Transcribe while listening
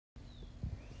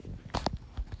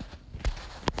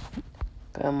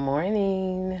Good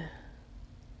morning.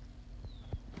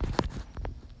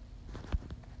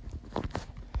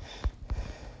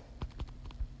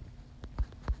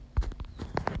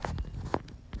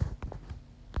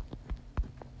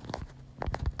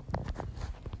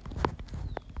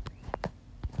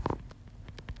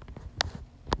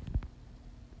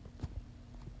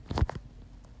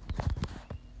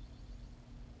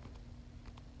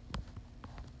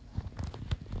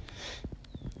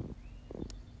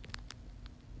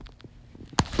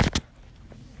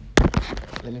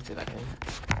 Let me see if I can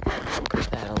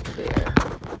put that over there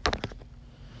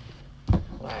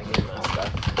while I get my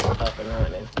stuff up and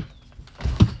running.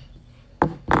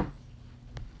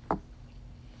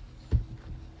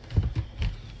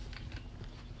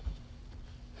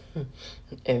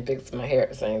 And fix my hair at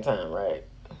the same time, right?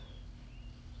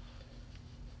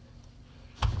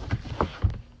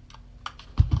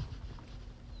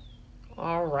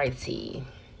 Alrighty.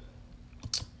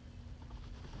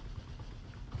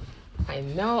 I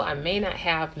know I may not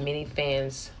have many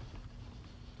fans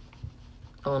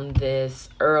on this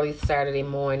early Saturday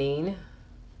morning.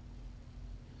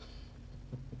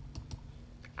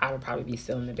 I would probably be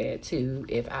still in the bed too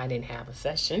if I didn't have a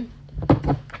session.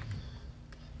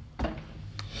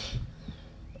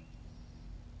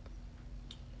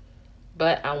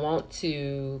 But I want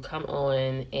to come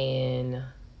on and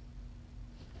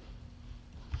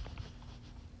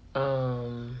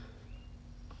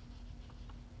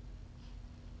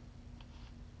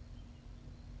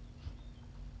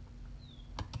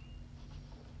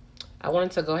I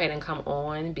wanted to go ahead and come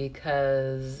on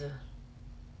because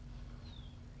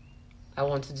I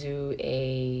want to do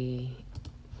a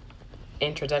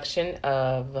introduction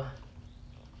of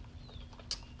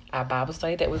our Bible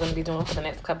study that we're going to be doing for the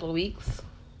next couple of weeks.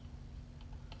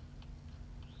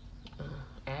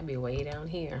 Abby way down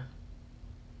here.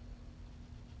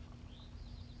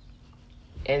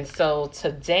 And so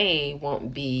today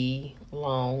won't be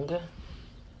long.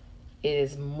 It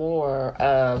is more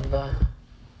of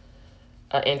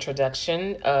an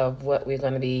introduction of what we're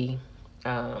going to be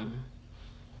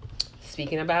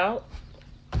speaking about.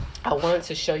 I wanted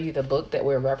to show you the book that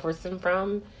we're referencing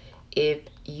from. If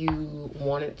you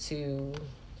wanted to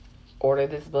order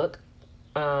this book,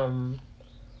 I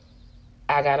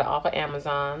got it off of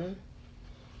Amazon.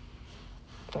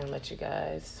 I'm going to let you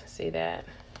guys see that.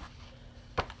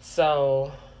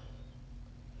 So,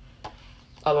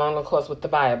 along, of course, with the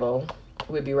Bible,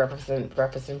 we'll be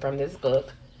referencing from this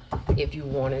book. If you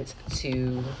wanted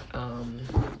to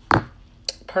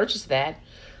purchase that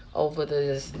over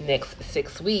the next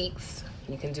 6 weeks,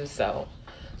 you can do so.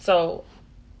 So,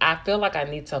 I feel like I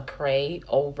need to pray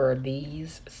over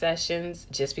these sessions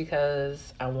just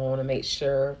because I want to make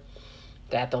sure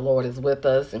that the Lord is with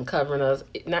us and covering us.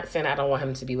 Not saying I don't want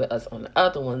him to be with us on the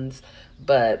other ones,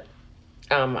 but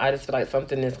I just feel like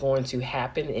something is going to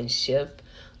happen and shift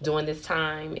during this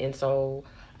time. And so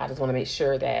I just want to make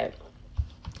sure that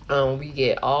we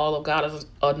get all of God's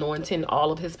anointing,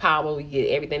 all of his power. We get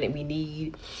everything that we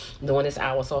need during this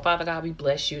hour. So, Father God, we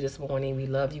bless you this morning. We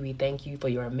love you. We thank you for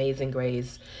your amazing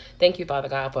grace. Thank you, Father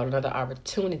God, for another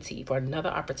opportunity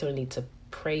to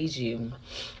praise you.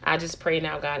 I just pray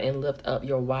now, God, and lift up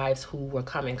your wives who will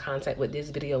come in contact with this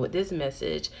video, with this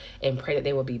message, and pray that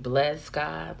they will be blessed,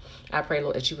 God. I pray,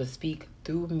 Lord, that you will speak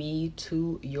through me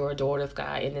to your daughters,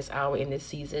 God, in this hour, in this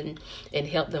season, and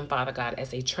help them, Father God,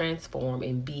 as they transform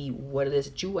and be what it is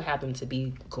that you will have them to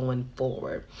be going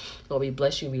forward. Lord, we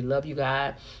bless you. We love you,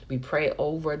 God. We pray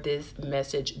over this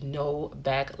message, no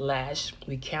backlash.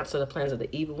 We cancel the plans of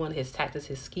the evil one, his tactics,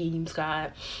 his schemes,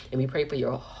 God, and we pray for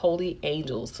your holy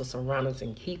angels to surround us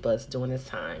and keep us during this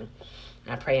time.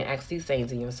 I pray and ask these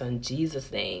things in your son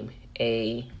Jesus' name.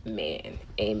 Amen.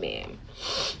 Amen.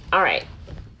 All right.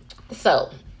 So,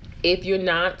 if you're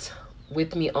not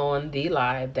with me on the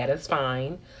live, that is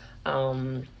fine.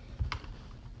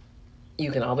 You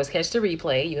can always catch the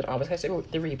replay.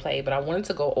 But I wanted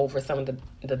to go over some of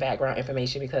the background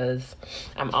information because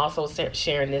I'm also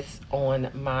sharing this on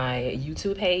my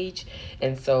YouTube page.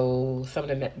 And so some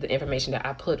of the information that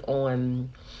I put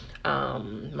on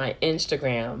my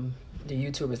Instagram, the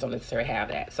YouTubers don't necessarily have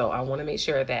that. So I want to make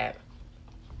sure that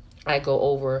I go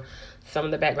over some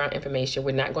of the background information.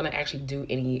 We're not going to actually do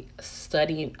any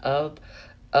studying of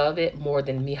it more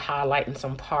than me highlighting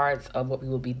some parts of what we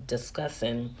will be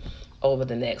discussing over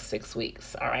the next 6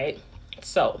 weeks. All right.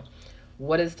 So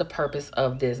what is the purpose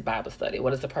of this Bible study?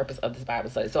 What is the purpose of this Bible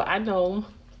study? So I know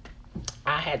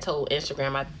I had told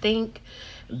Instagram, I think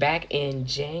back in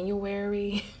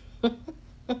January,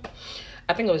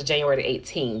 I think it was January the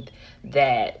 18th,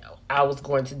 that I was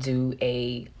going to do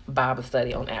a Bible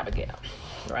study on Abigail.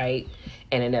 right?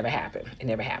 And it never happened. It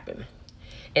never happened.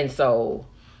 And so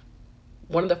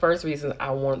one of the first reasons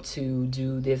I want to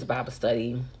do this Bible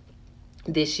study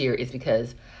this year is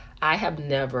because I have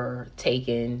never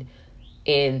taken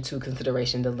into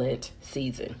consideration the Lent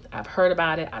season. I've heard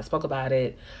about it. I spoke about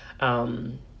it.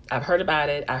 I've heard about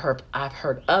it. I've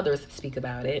heard others speak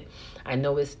about it. I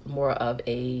know it's more of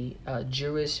a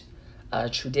Jewish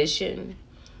tradition.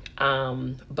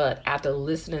 But after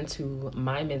listening to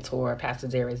my mentor, Pastor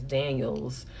Dharius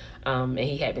Daniels, and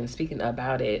he had been speaking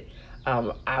about it,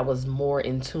 I was more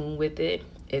in tune with it,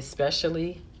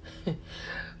 especially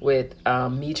with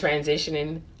me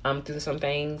transitioning through some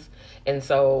things. And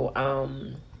so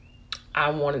I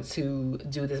wanted to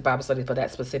do this Bible study for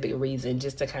that specific reason,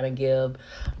 just to kind of give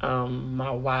my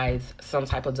wives some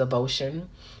type of devotion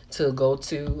to go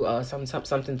to,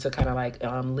 something to kind of like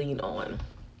lean on.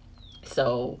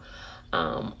 So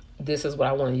this is what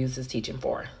I want to use this teaching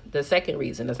for. The second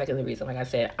reason, like I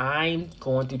said, I'm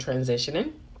going through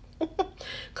transitioning.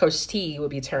 Coach T will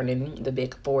be turning the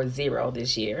big 40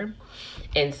 this year.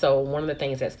 And so one of the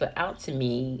things that stood out to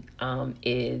me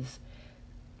is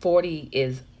 40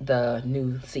 is the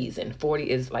new season.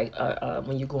 40 is like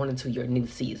when you're going into your new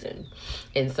season.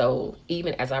 And so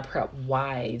even as I prep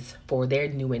wives for their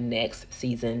new and next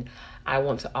season, I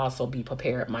want to also be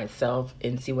prepared myself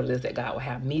and see what it is that God will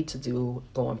have me to do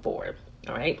going forward.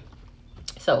 All right.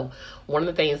 So one of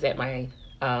the things that my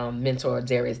mentor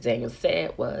Dharius Daniels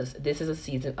said was, this is a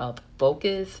season of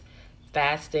focus,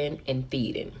 fasting, and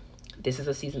feeding. This is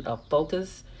a season of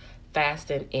focus,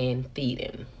 fasting, and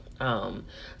feeding.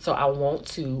 So I want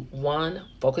to, one,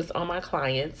 focus on my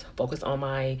clients, focus on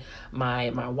my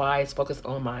wives, focus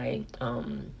on my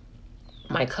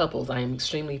my couples. I am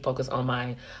extremely focused on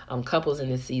my couples in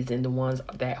this season, the ones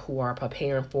that who are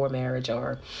preparing for marriage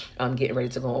or getting ready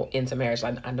to go into marriage.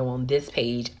 I know on this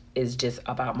page is just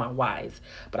about my wives,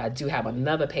 but I do have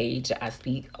another page that I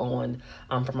speak on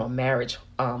from a marriage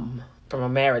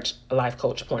life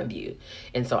coach point of view.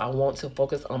 And so I want to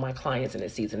focus on my clients in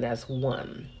this season. That's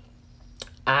one.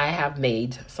 I have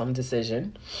made some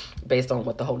decision based on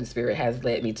what the Holy Spirit has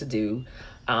led me to do,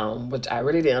 which I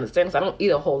really didn't understand because I don't eat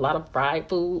a whole lot of fried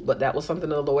food, but that was something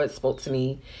the Lord spoke to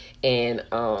me and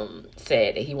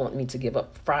said that he wanted me to give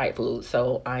up fried food.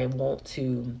 So I want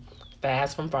to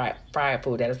fast from fried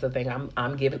food. That is the thing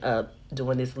I'm giving up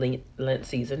during this Lent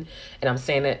season, and I'm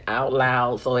saying it out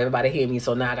loud so everybody hear me.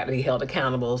 So now I got to be held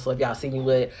accountable. So if y'all see me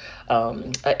with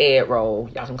an egg roll,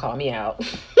 y'all can call me out.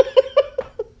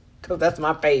 Because that's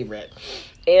my favorite.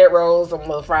 Egg rolls, some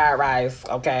little fried rice,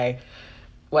 okay?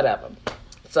 Whatever.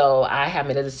 So I have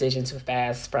made a decision to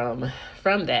fast from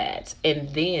that.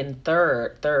 And then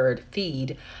third,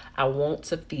 feed. I want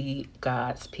to feed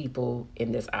God's people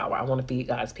in this hour. I want to feed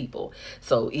God's people.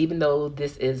 So even though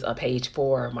this is a page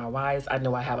for my wives, I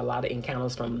know I have a lot of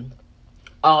encounters from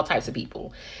all types of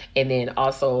people. And then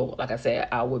also, like I said,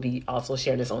 I will be also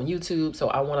sharing this on YouTube. So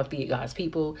I want to feed God's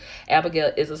people.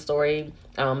 Abigail is a story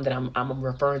that I'm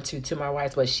referring to my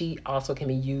wife, but she also can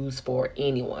be used for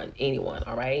anyone.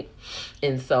 All right.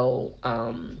 And so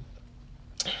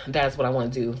that's what I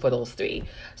want to do for those three.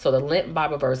 So the Lent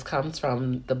Bible verse comes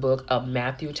from the book of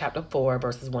Matthew chapter 4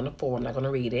 verses 1 to 4. I'm not going to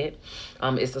read it.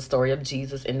 It's the story of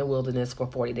Jesus in the wilderness for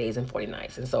 40 days and 40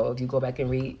 nights. And so if you go back and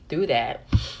read through that,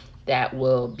 that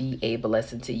will be a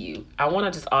blessing to you. I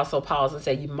want to just also pause and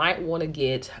say you might want to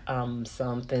get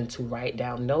something to write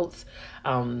down notes.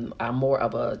 I'm more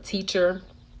of a teacher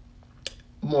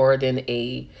more than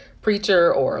a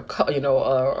preacher or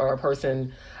a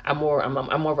person. I'm more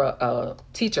of a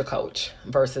teacher coach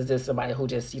versus just somebody who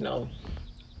just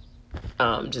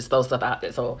just throw stuff out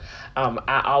there. So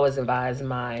I always advise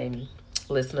my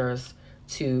listeners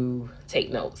to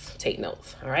take notes.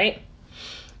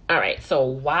 All right, so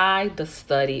why the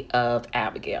study of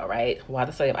Abigail, right? Why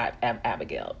the study of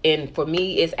Abigail? And for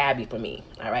me, it's Abby for me,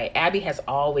 all right? Abby has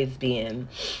always been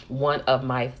one of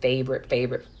my favorite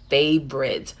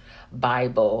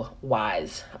Bible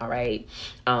wives, all right?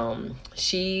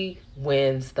 She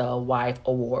wins the wife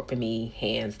award for me,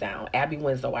 hands down. Abby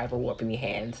wins the wife award for me,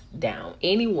 hands down.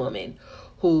 Any woman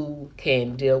who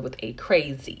can deal with a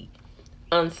crazy,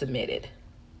 unsubmitted,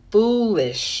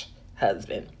 foolish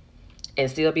husband and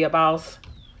still be a boss,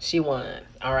 she won.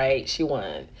 All right, she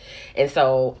won. And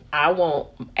so I want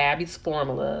Abby's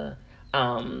formula.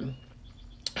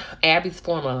 Abby's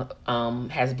formula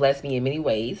has blessed me in many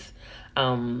ways.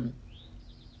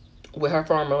 With her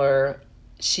formula,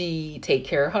 she takes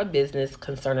care of her business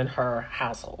concerning her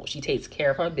household. She takes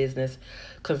care of her business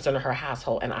concerning her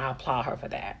household, and I applaud her for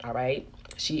that. All right.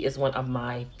 She is one of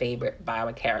my favorite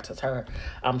Bible characters. Her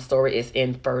story is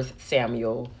in 1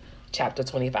 Samuel chapter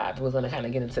 25. We're going to kind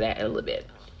of get into that in a little bit.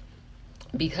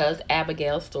 Because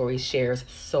Abigail's story shares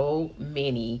so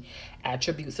many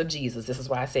attributes of Jesus, this is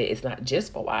why I say it's not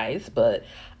just for wives, but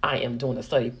I am doing a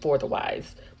study for the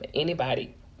wives. But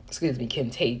anybody,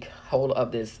 can take hold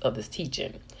of this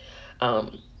teaching.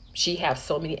 She has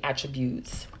so many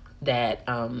attributes that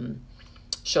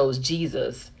shows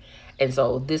Jesus. And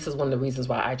so this is one of the reasons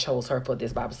why I chose her for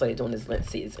this Bible study during this Lent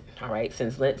season. All right.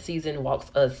 Since Lent season walks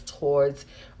us towards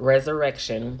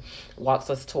resurrection,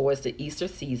 walks us towards the Easter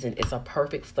season, it's a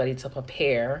perfect study to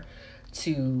prepare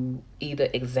to either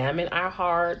examine our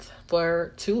hearts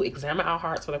for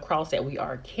the cross that we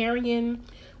are carrying,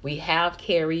 we have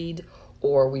carried,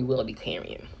 or we will be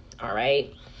carrying. All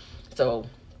right. So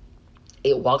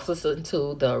it walks us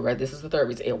into this is the third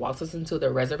reason. It walks us into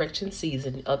the resurrection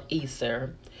season of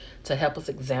Easter to help us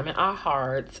examine our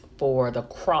hearts for the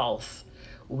cross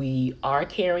we are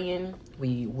carrying,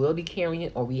 we will be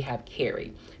carrying, or we have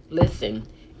carried. Listen,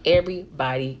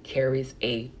 everybody carries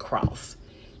a cross.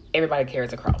 Everybody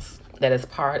carries a cross. That is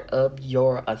part of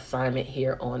your assignment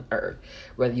here on earth.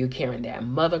 Whether you're carrying that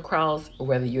mother cross,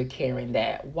 whether you're carrying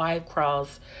that wife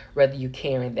cross, whether you're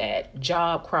carrying that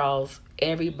job cross,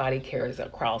 everybody carries a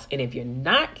cross. And if you're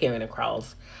not carrying a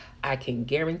cross, I can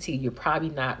guarantee you're probably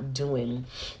not doing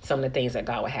some of the things that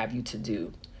God would have you to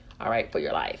do, all right, for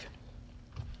your life.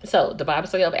 So the Bible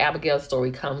study of Abigail's story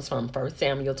comes from 1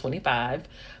 Samuel 25,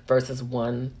 verses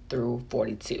 1 through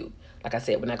 42. Like I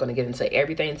said, we're not going to get into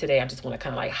everything today. I just want to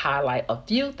kind of like highlight a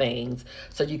few things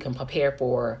so you can prepare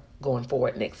for going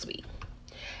forward next week.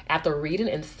 After reading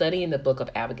and studying the book of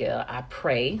Abigail, I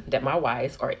pray that my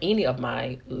wives or any of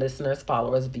my listeners,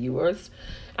 followers, viewers,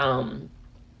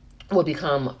 will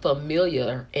become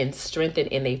familiar and strengthened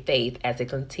in their faith as they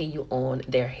continue on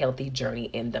their healthy journey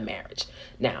in the marriage.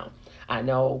 Now, I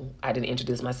know I didn't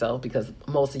introduce myself because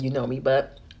most of you know me,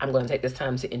 but I'm going to take this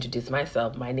time to introduce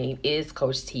myself. My name is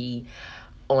Coach T.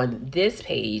 On this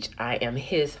page, I am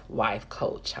his wife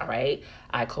coach, all right?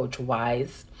 I coach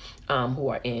wives who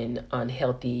are in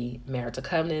unhealthy marital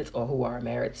covenants or who are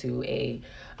married to a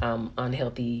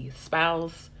unhealthy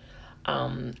spouse.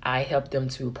 I help them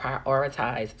to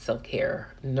prioritize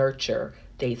self-care, nurture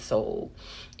their soul,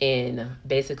 and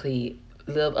basically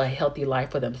live a healthy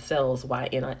life for themselves while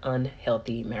in an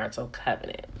unhealthy marital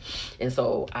covenant. And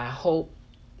so I hope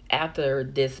after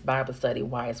this Bible study,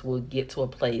 wives will get to a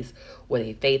place where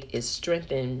their faith is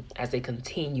strengthened as they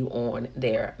continue on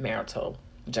their marital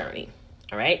journey.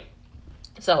 All right.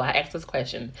 So I asked this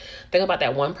question. Think about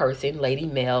that one person, lady,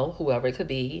 male, whoever it could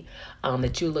be,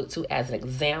 that you look to as an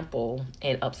example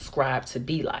and ascribe to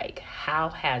be like. How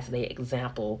has their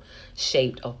example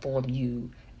shaped or formed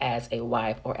you as a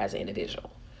wife or as an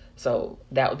individual? So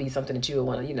that would be something that you would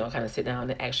want to, kind of sit down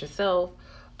and ask yourself.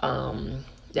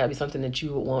 That would be something that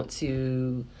you would want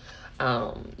to,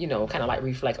 kind of like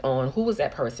reflect on. Who was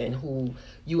that person who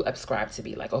you ascribe to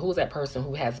be like? Or who's that person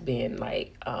who has been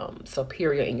like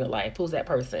superior in your life? Who's that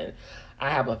person?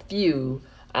 I have a few.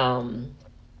 My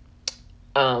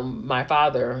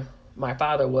father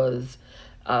was,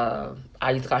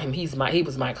 I used to call him, he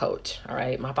was my coach. All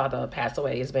right. My father passed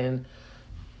away. It's been,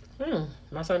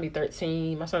 my son be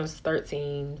 13. My son's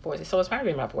 13, 14. So it's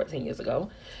probably about 14 years ago.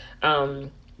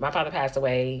 My father passed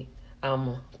away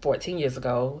 14 years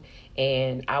ago,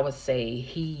 and I would say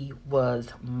he was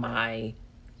my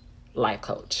life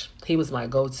coach. He was my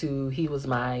go-to. He was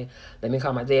my, let me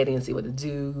call my daddy and see what to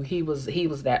do. He was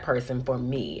that person for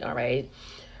me, all right?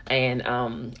 And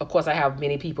of course, I have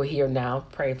many people here now,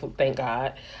 thank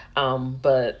God.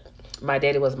 But my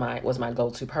daddy was my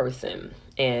go-to person,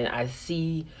 and I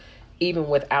see, even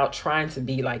without trying to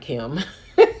be like him,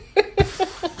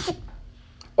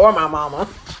 or my mama,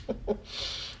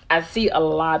 I see a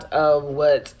lot of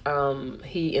what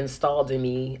he installed in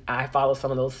me. I follow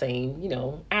some of those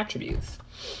same, attributes.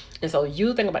 And so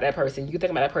you think about that person,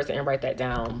 and write that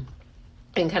down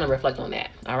and kind of reflect on that,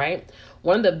 all right?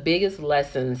 One of the biggest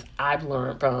lessons I've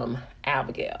learned from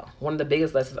Abigail, I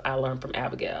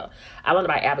learned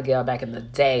about Abigail back in the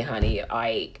day, honey.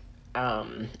 Like,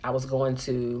 I was going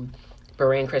to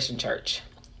Berean Christian Church,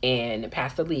 and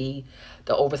Pastor Lee,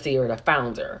 the overseer, the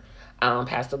founder,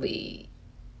 Pastor Lee,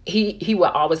 he would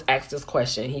always ask this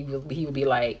question. He would be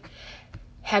like,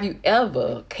 have you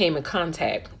ever came in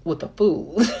contact with the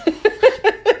food?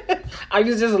 I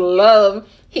just love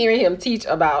hearing him teach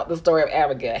about the story of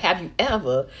Abigail. Have you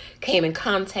ever came in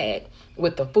contact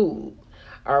with the food?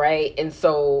 All right. And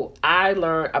so I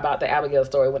learned about the Abigail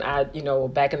story when I,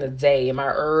 back in the day, in my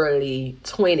early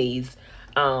 20s,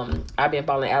 I've been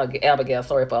following Abigail's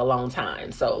story for a long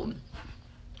time. So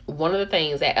one of the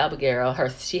things that Abigail,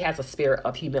 she has a spirit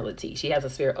of humility. She has a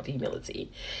spirit of humility.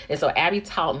 And so Abby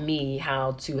taught me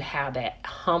how to have that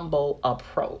humble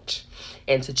approach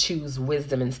and to choose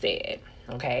wisdom instead.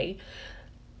 Okay.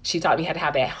 She taught me how to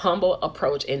have that humble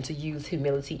approach and to use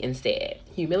humility instead.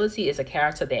 Humility is a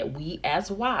character that we as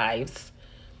wives,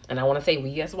 and I want to say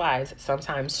we as wives,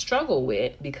 sometimes struggle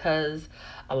with, because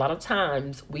a lot of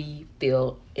times we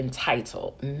feel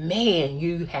entitled. Man,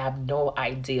 you have no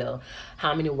idea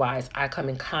how many wives I come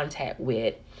in contact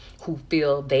with who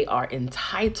feel they are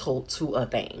entitled to a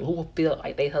thing, who feel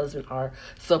like their husband are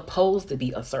supposed to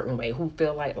be a certain way, who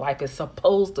feel like life is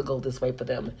supposed to go this way for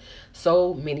them.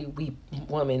 So many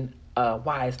women,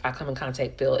 wives I come in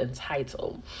contact feel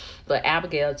entitled. But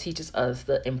Abigail teaches us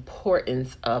the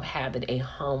importance of having a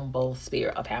humble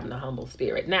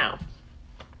spirit, Now,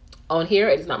 on here,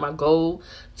 it is not my goal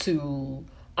to,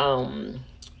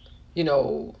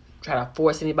 try to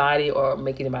force anybody or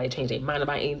make anybody change their mind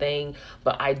about anything.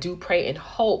 But I do pray and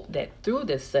hope that through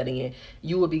this studying,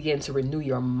 you will begin to renew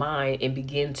your mind and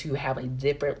begin to have a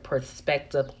different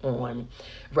perspective on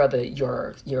whether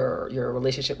your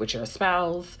relationship with your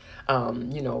spouse,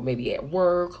 maybe at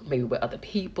work, maybe with other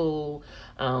people.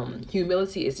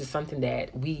 Humility is just something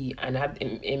that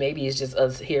and maybe it's just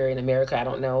us here in America, I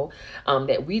don't know,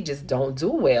 that we just don't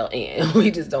do well in. We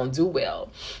just don't do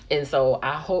well. And so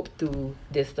I hope through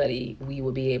this study, we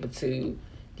will be able to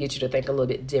get you to think a little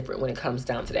bit different when it comes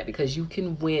down to that, because you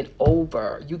can win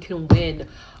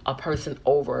a person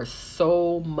over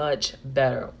so much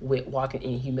better with walking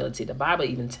in humility. The Bible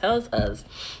even tells us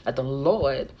that the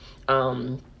Lord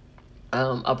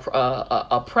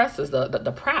oppresses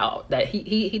the proud, that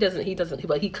he doesn't,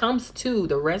 but he comes to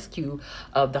the rescue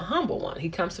of the humble one. He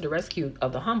comes to the rescue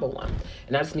of the humble one.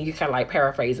 And I just need to kind of like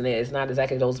paraphrasing it. It's not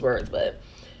exactly those words, but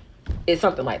it's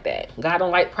something like that. God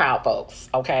don't like proud folks.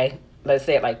 Okay, let's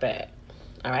say it like that.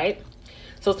 All right.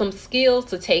 So some skills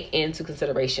to take into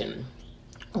consideration.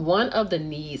 One of the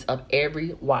needs of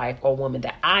every wife or woman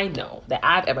that I know, that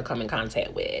I've ever come in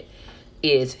contact with,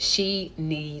 is she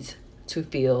needs to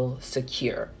feel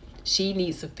secure. She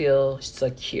needs to feel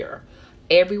secure.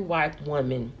 Every wife or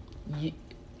woman needs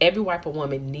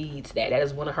that. That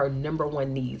is one of her number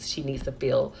one needs. She needs to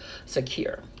feel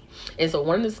secure. And so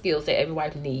one of the skills that every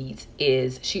wife needs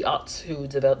is she ought to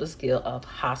develop the skill of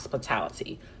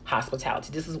hospitality.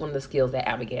 This is one of the skills that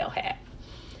Abigail had.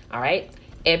 All right.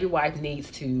 Every wife needs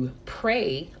to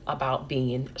pray about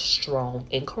being strong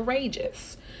and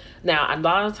courageous. Now, a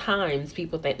lot of times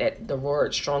people think that the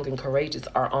word strong and courageous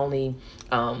are only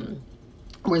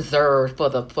reserved for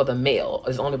the male.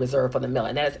 Is only reserved for the male,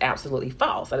 and that is absolutely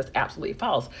false.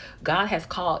 God has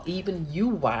called even you,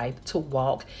 wife, to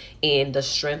walk in the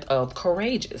strength of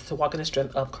courageous. All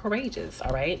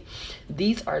right.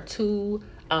 These are two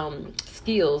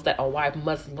skills that a wife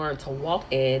must learn to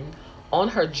walk in on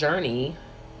her journey.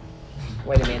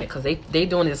 Wait a minute, because they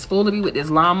doing this foolery with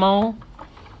this lawnmower.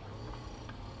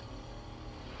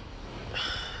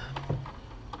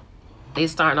 They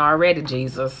starting already,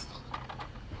 Jesus.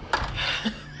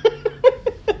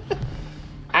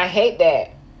 I hate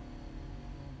that.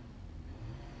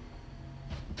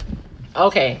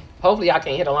 Okay, hopefully y'all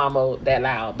can't hear the lawnmower that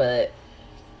loud, but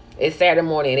it's Saturday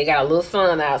morning. They got a little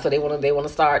sun out, so they want to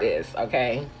start this.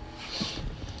 Okay.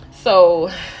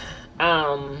 So,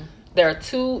 there are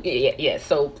two. Yes.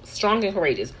 So strong and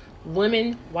courageous.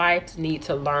 Wives need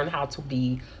to learn how to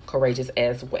be courageous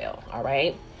as well. All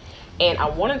right. And I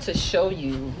wanted to show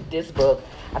you this book.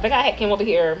 I think I came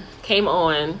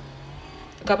on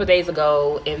a couple of days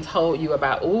ago and told you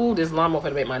about, this lawnmower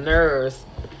gonna make my nerves.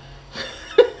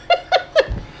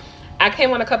 I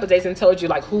came on a couple of days and told you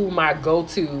like who my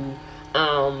go-to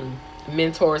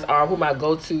mentors are, who my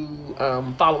go-to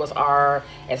followers are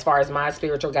as far as my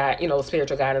spiritual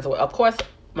guidance. Of course,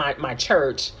 my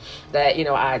church that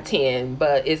I attend,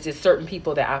 but it's just certain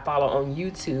people that I follow on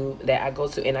YouTube that I go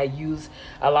to, and I use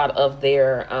a lot of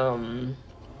their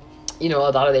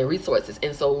resources.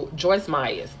 And so Joyce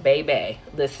Myers, baby,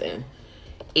 listen,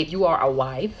 if you are a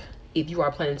wife, if you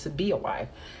are planning to be a wife,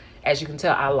 as you can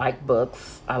tell, I like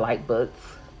books. All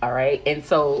right. And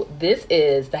so this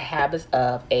is The Habits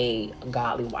of a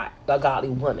Godly Wife, a godly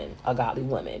woman.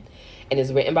 And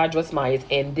it's written by Joyce Myers.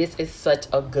 And this is such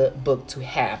a good book to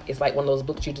have. It's like one of those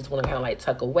books you just want to kind of like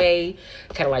tuck away,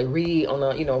 kind of like read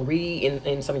read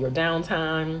in some of your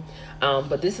downtime.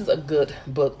 But this is a good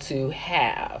book to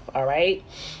have. All right.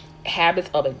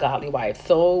 Habits of a Godly Wife.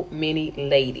 So many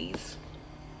ladies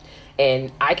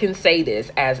And I can say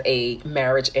this as a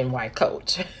marriage and wife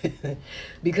coach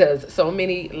because so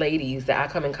many ladies that I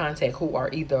come in contact who are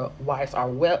either wives are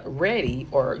well ready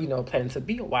or, planning to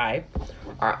be a wife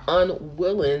are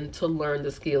unwilling to learn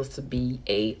the skills to be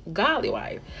a godly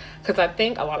wife. Because I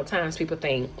think a lot of times people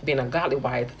think being a godly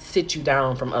wife sits you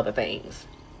down from other things.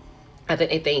 I think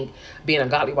they think being a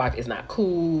godly wife is not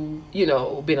cool. Being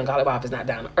a godly wife is not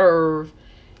down to earth.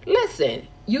 Listen,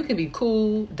 you can be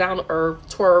cool, down to earth,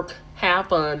 twerk, have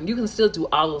fun. You can still do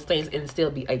all those things and still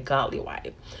be a godly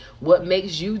wife. What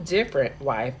makes you different,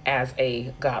 wife, as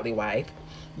a godly wife,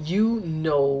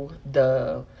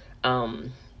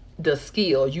 the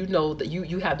skill, that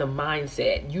you have the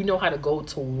mindset, how to go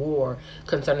to war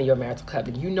concerning your marital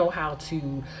covenant, how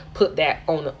to put that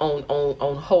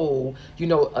on hold,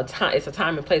 it's a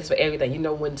time and place for everything,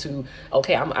 when to,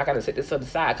 okay, I gotta set this to the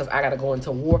side because I gotta go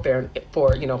into warfare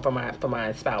for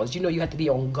my spouse. You have to be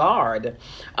on guard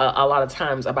a lot of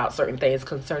times about certain things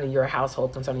concerning your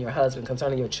household, concerning your husband,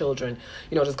 concerning your children,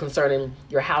 just concerning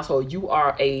your household. You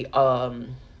are a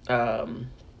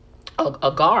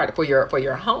guard for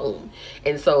your home.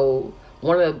 And so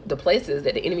one of the places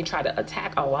that the enemy try to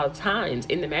attack a lot of times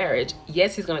in the marriage,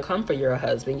 yes, he's going to come for your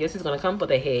husband, yes, he's going to come for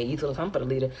the head, he's going to come for the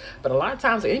leader, but a lot of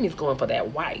times the enemy's going for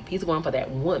that wife, he's going for that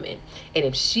woman. And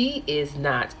if she is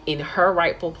not in her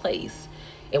rightful place,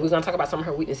 and we're going to talk about some of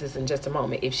her weaknesses in just a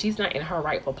moment, if she's not in her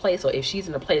rightful place, or if she's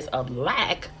in a place of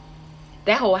lack,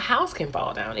 that whole house can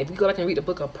fall down. If you go back and read the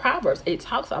book of Proverbs, it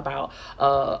talks about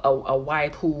a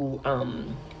wife who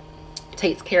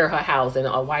takes care of her house, and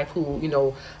a wife who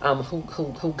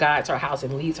who guides her house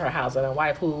and leads her house, and a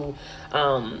wife who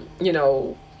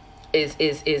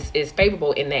is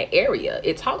favorable in that area.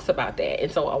 It talks about that.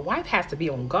 And so a wife has to be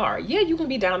on guard. Yeah, you can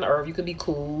be down to earth, you can be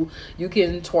cool, you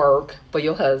can twerk for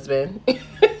your husband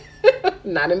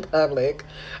not in public,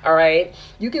 all right?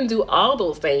 You can do all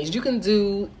those things. You can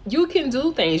do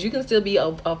things. You can still be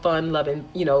a fun, loving,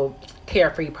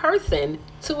 carefree person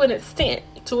to an extent,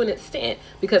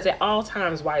 because at all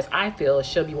times, wives, I feel,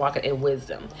 should be walking in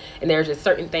wisdom. And there's just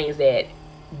certain things that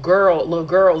little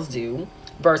girls do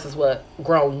versus what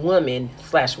grown women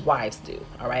 / wives do,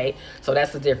 all right? So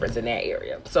that's the difference in that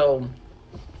area. So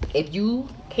if you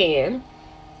can,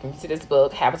 you see this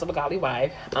book, Habits of a Godly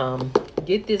Wife,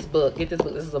 get this book. This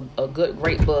is a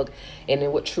great book, and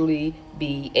it would truly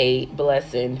be a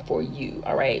blessing for you.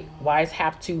 All right, wives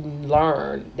have to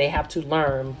learn. They have to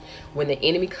learn when the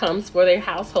enemy comes for their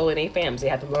household and their families. They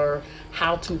have to learn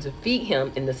how to defeat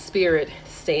him in the spirit,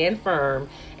 stand firm,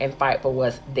 and fight for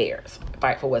what's theirs.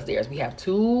 We have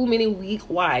too many weak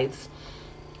wives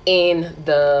in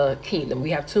the kingdom.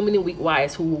 We have too many weak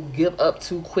wives who give up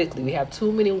too quickly. We have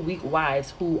too many weak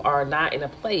wives who are not in a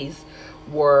place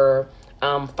where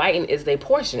fighting is their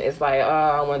portion. It's like,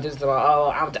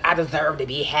 I deserve to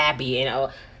be happy.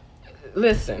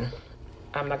 Listen,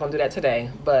 I'm not gonna do that today,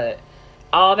 but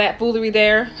all that foolery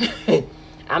there,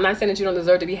 I'm not saying that you don't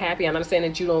deserve to be happy. I'm not saying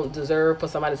that you don't deserve for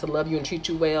somebody to love you and treat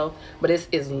you well, but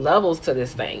it's levels to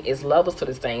this thing.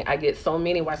 I get so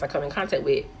many wives I come in contact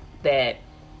with that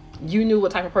you knew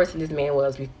what type of person this man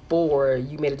was before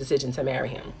you made a decision to marry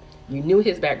him. You knew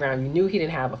his background. You knew he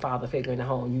didn't have a father figure in the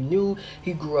home. You knew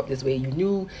he grew up this way. You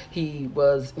knew he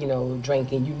was,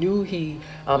 drinking. You knew he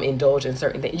indulged in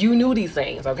certain things. You knew these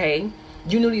things, okay?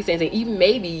 You knew these things. And even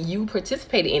maybe you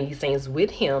participated in these things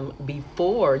with him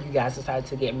before you guys decided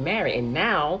to get married. And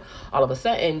now, all of a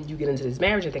sudden, you get into this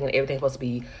marriage and thinking everything's supposed to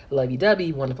be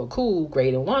lovey-dovey, wonderful, cool,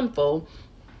 great, and wonderful.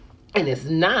 And it's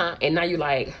not. And now you're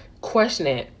like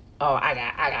questioning, oh, I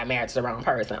got married to the wrong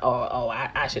person.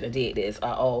 I should have did this.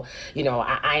 I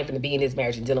ain't gonna be in this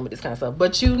marriage and dealing with this kind of stuff.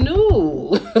 But you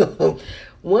knew.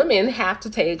 Wives have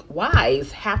to take,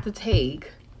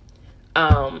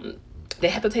 they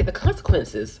have to take the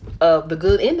consequences of the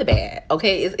good and the bad.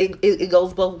 Okay, it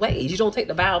goes both ways. You don't take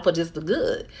the vow for just the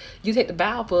good. You take the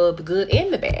vow for the good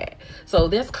and the bad. So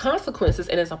there's consequences,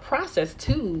 and it's a process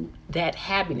to that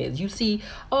happiness. You see,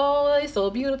 oh, they're so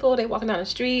beautiful. They walking down the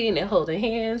street and they're holding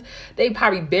hands. They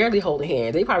probably barely holding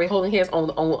hands. They probably holding hands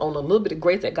on a little bit of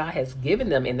grace that God has given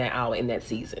them in that hour, in that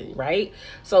season, right?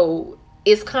 So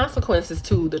it's consequences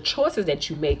to the choices that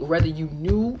you make, whether you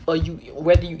knew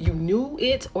whether you knew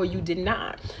it or you did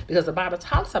not, because the Bible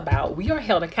talks about we are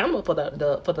held accountable for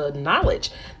the knowledge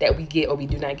that we get or we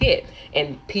do not get,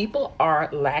 and people are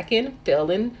lacking,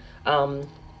 failing,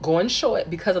 going short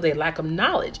because of their lack of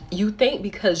knowledge. You think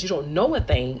because you don't know a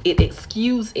thing, it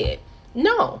excuses it.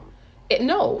 No,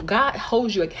 God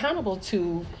holds you accountable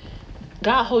to.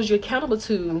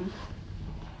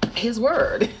 His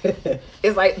word.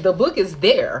 It's like the book is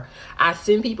there. I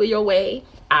send people your way.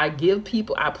 I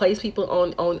place people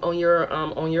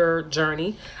on your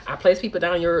journey. I place people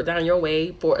down your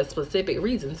way for a specific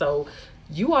reason. So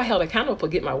you are held accountable for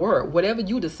getting my word. Whatever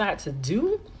you decide to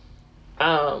do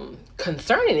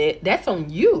concerning it, that's on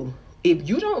you. If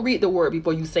you don't read the word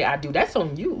before you say I do, that's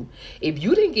on you. If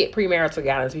you didn't get premarital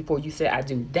guidance before you said I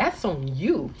do, that's on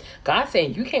you. God's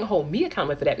saying you can't hold me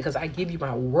accountable for that because I give you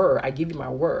my word. I give you my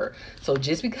word. So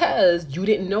just because you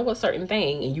didn't know a certain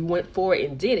thing and you went forward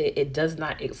and did it, it does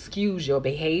not excuse your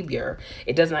behavior.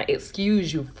 It does not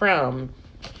excuse you from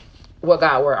what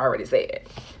God's word already said.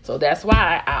 So that's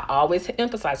why I always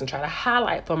emphasize and try to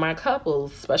highlight for my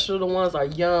couples, especially the ones that are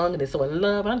young and they're so in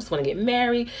love. I just want to get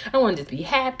married. I want to just be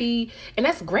happy. And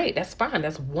that's great. That's fine.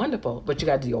 That's wonderful. But you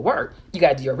got to do your work. You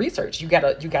got to do your research. You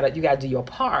got to do your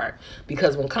part.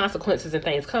 Because when consequences and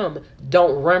things come,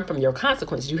 don't run from your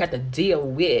consequences. You have to deal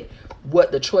with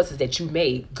what the choices that you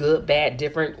made, good, bad,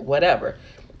 different, whatever.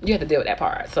 You have to deal with that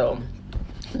part. So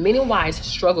many wives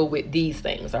struggle with these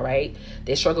things, all right?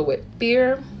 They struggle with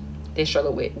fear. They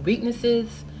struggle with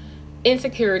weaknesses,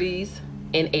 insecurities,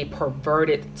 and a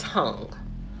perverted tongue.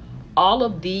 All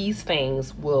of these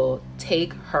things will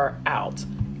take her out,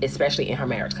 especially in her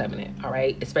marriage covenant, all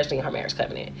right? Especially in her marriage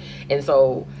covenant. And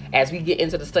so as we get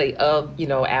into the study of,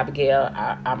 Abigail,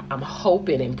 I'm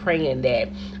hoping and praying that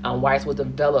wives will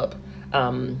develop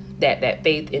that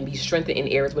faith and be strengthened in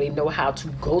areas where they know how to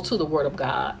go to the word of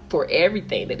God for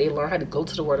everything, that they learn how to go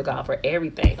to the word of God for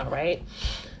everything, all right?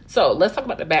 So let's talk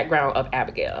about the background of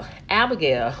Abigail.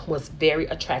 Abigail was very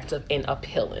attractive and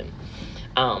appealing.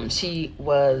 She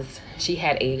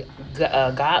had a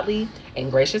godly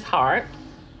and gracious heart,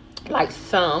 like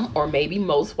some or maybe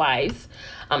most wives.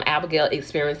 Abigail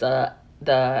experienced the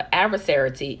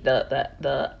adversity that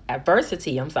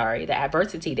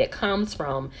comes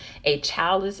from a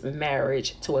childless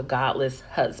marriage to a godless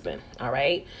husband. All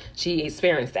right, she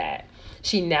experienced that.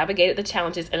 She navigated the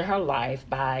challenges in her life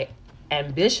by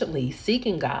ambitiously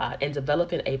seeking God and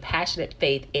developing a passionate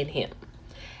faith in Him.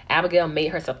 Abigail made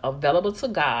herself available to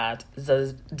God,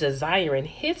 desiring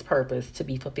His purpose to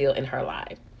be fulfilled in her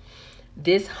life.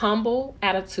 This humble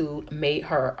attitude made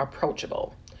her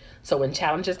approachable. So when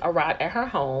challenges arrived at her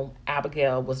home,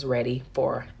 Abigail was ready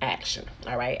for action.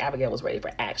 All right, Abigail was ready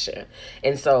for action.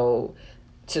 And so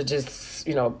to just,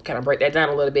 kind of break that down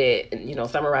a little bit and,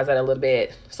 summarize that a little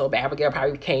bit. So Abigail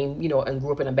probably came, and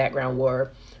grew up in a background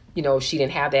where she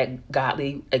didn't have that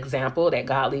godly example, that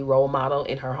godly role model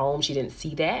in her home. She didn't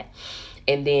see that.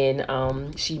 And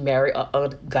then she married an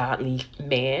ungodly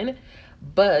man.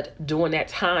 But during that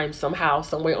time, somehow,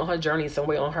 somewhere on her journey,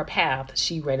 somewhere on her path,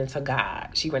 she ran into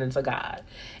God.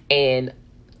 And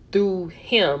through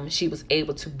him, she was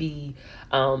able to be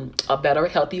a better,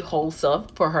 healthy, whole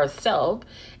self for herself.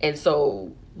 And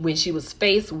so when she was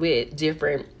faced with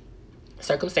different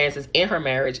circumstances in her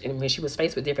marriage, and when she was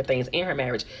faced with different things in her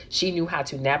marriage, she knew how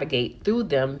to navigate through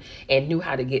them and knew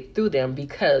how to get through them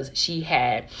because she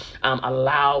had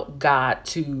allowed God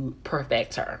to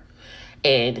perfect her.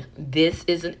 And this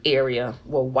is an area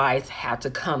where wives have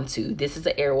to come to. This is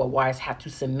an area where wives have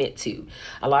to submit to.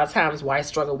 A lot of times wives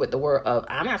struggle with the word of,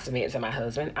 I'm not submitting to my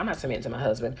husband. I'm not submitting to my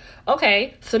husband.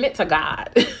 Okay, submit to God.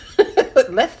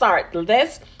 Let's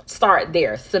start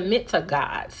there. Submit to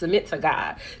God. Submit to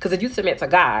God. Because if you submit to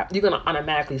God, you're going to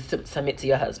automatically submit to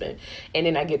your husband. And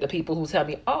then I get the people who tell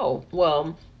me, oh,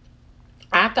 well,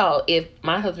 I thought if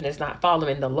my husband is not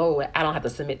following the Lord, I don't have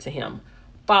to submit to him.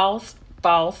 False,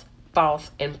 false,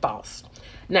 false, and false.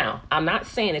 Now, I'm not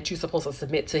saying that you're supposed to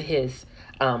submit to his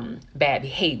bad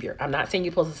behavior. I'm not saying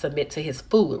you're supposed to submit to his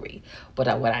foolery.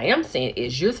 But what I am saying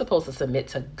is you're supposed to submit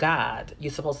to God.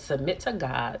 You're supposed to submit to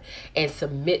God and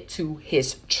submit to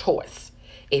his choice.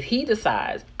 If he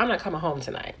decides, I'm not coming home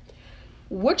tonight,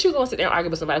 what you going to sit there and argue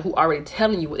with somebody who already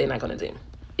telling you what they're not going to do?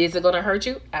 Is it going to hurt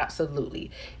you? Absolutely.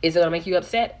 Is it going to make you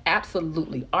upset?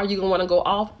 Absolutely. Are you going to want to go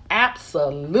off?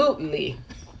 Absolutely.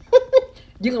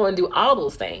 You're going to do all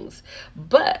those things.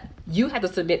 But you have to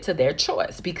submit to their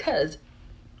choice, because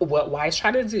what wives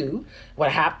try to do,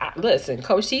 listen,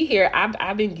 Coach T here,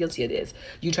 I've been guilty of this.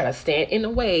 You try to stand in the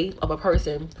way of a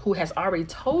person who has already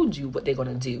told you what they're going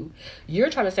to do. You're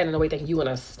trying to stand in the way thinking you're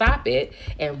going to stop it,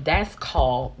 and that's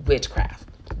called witchcraft.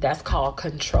 That's called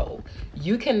control.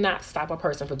 You cannot stop a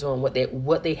person from doing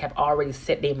what they have already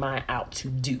set their mind out to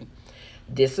do.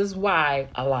 This is why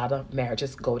a lot of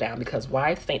marriages go down, because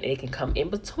wives think they can come in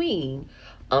between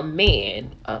a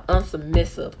man, an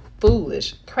unsubmissive,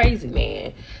 foolish, crazy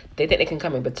man. They think they can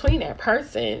come in between that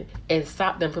person and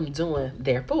stop them from doing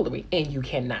their foolery, and you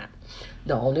cannot.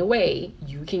 The only way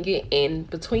you can get in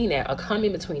between that or come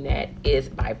in between that is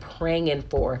by praying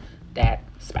for that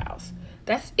spouse.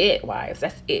 That's it, wives.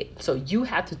 That's it. So you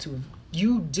have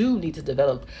you do need to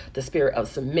develop the spirit of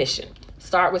submission.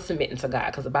 Start with submitting to God,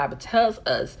 because the Bible tells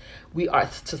us we are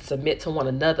to submit to one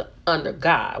another under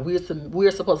God.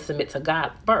 We're supposed to submit to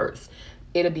God first.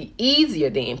 It'll be easier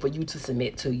then for you to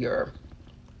submit to your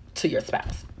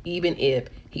spouse, even if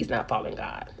he's not following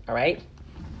God. All right.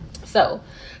 So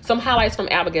some highlights from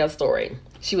Abigail's story.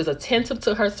 She was attentive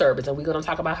to her servants, and we're going to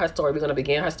talk about her story. We're going to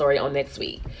begin her story on next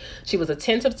week. She was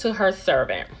attentive to her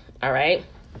servant. All right.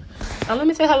 Now, let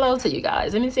me say hello to you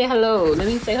guys. Let me say hello.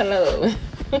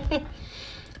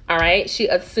 All right. She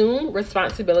assumed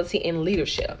responsibility in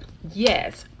leadership.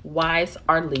 Yes, wives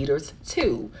are leaders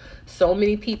too. So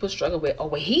many people struggle with, oh,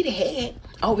 well, he the head.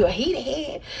 Oh, well, he the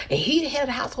head. And he the head of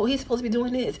the household. He's supposed to be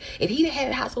doing this. If he the head of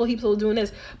the household, he's supposed to be doing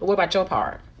this. But what about your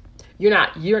part? You're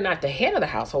not the head of the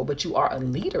household, but you are a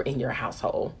leader in your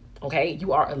household. Okay,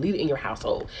 you are a leader in your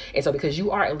household. And so because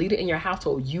you are a leader in your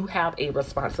household, you have a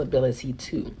responsibility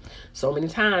too. So many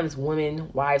times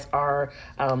wives are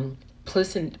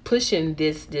pushing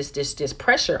this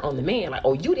pressure on the man, like,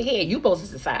 oh, you the head, you supposed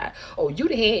to decide. Oh, you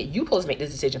the head, you supposed to make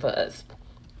this decision for us.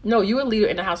 No, you're a leader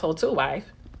in the household too, wife.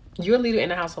 You're a leader in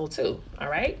the household too. All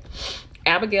right.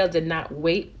 Abigail did not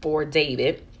wait for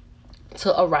David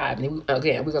to arrive. And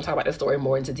again, we're going to talk about the story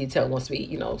more into detail once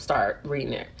we, start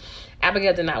reading it.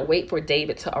 Abigail did not wait for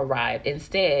David to arrive.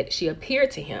 Instead, she appeared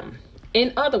to him.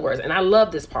 In other words, and I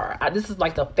love this part. This is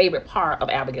like the favorite part of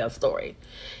Abigail's story.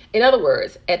 In other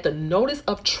words, at the notice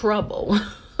of trouble,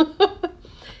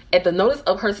 at the notice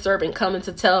of her servant coming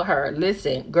to tell her,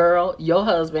 listen, girl, your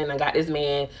husband, I got this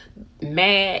man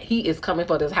mad. He is coming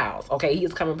for this house. Okay, he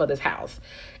is coming for this house.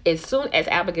 As soon as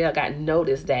Abigail got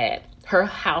notice that her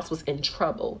house was in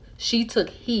trouble, she took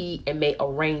heed and made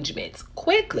arrangements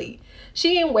quickly.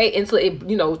 She didn't wait until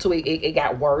it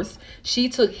got worse. She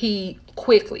took heed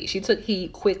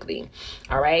quickly.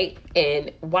 All right.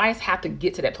 And wives have to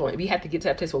get to that point. We have to get to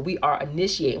that place where we are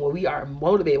initiating, where we are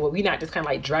motivated, where we're not just kind of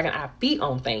like dragging our feet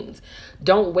on things.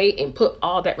 Don't wait and put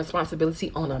all that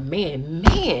responsibility on a man.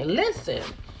 Man, listen.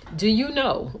 Do you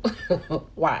know,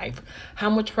 wife, how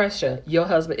much pressure your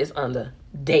husband is under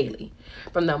daily?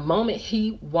 From the moment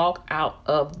he walked out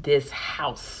of this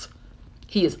house,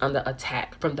 he is under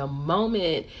attack. From the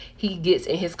moment he gets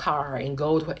in his car and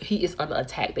goes, he is under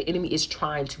attack. The enemy is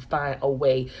trying to find a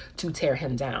way to tear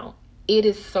him down. It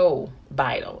is so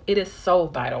vital. It is so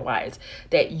vital, wives,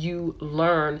 that you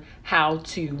learn how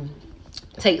to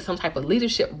take some type of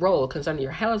leadership role concerning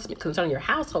your husband, concerning your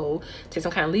household. Take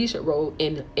some kind of leadership role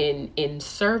in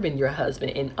serving your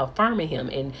husband and affirming him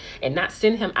and not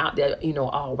send him out there,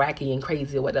 all wacky and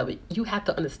crazy or whatever. You have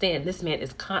to understand this man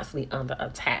is constantly under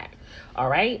attack. All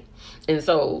right. And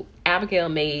so Abigail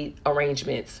made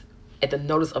arrangements at the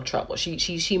notice of trouble.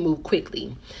 She moved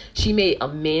quickly. She made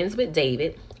amends with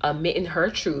David, admitting her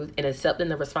truth and accepting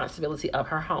the responsibility of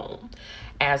her home.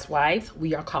 As wives,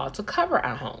 we are called to cover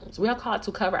our homes. We are called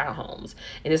to cover our homes.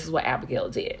 And this is what Abigail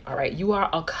did. All right. You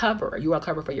are a cover. You are a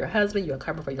cover for your husband. You're a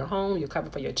cover for your home. You're a cover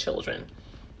for your children.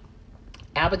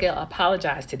 Abigail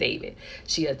apologized to David.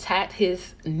 She attacked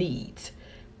his needs.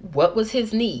 What was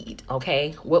his need?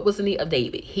 Okay. What was the need of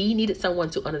David? He needed someone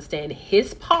to understand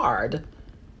his part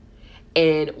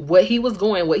and what he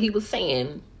was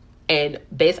saying. And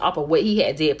based off of what he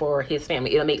had did for his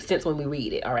family, it'll make sense when we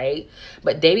read it, all right?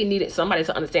 But David needed somebody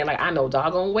to understand, like, I know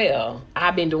doggone well,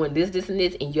 I've been doing this, and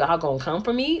this, and y'all gonna come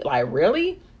for me? Like,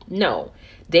 really? No.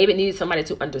 David needed somebody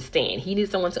to understand. He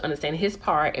needed someone to understand his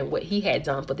part and what he had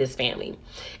done for this family.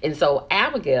 And so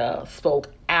Abigail spoke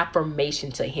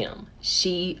affirmation to him.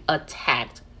 She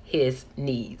attacked his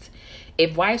needs.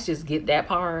 If wives just get that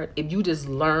part, if you just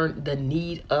learn the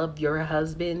need of your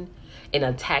husband and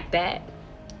attack that,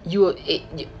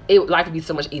 life would be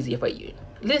so much easier for you.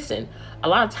 Listen, a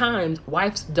lot of times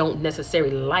wives don't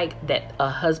necessarily like that a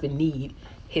husband need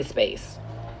his space,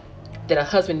 that a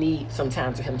husband need some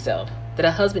time to himself, that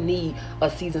a husband need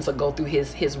a season to go through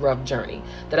his rough journey,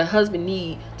 that a husband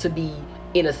need to be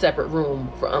in a separate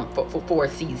room for a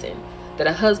season, that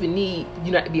a husband need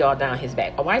you not to be all down his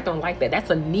back. A wife don't like that.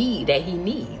 That's a need that he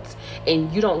needs,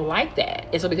 and you don't like that.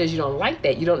 And so because you don't like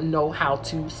that, you don't know how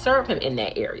to serve him in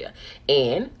that area,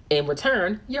 and in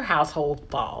return your household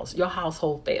falls, your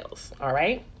household fails. All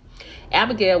right.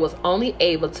 Abigail was only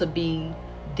able to be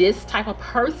this type of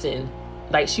person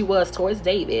like she was towards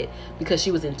David because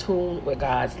she was in tune with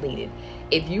God's leading.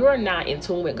 If you are not in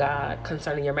tune with God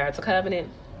concerning your marital covenant,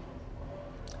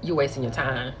 you're wasting your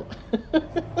time.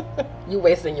 You're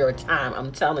wasting your time.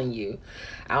 I'm telling you.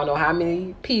 I don't know how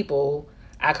many people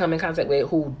I come in contact with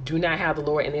who do not have the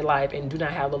Lord in their life and do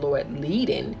not have the Lord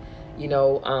leading,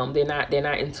 they're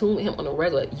not in tune with him on a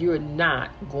regular, you're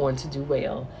not going to do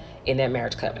well in that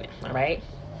marriage covenant. All right.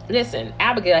 Listen,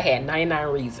 Abigail had 99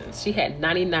 reasons. She had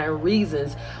 99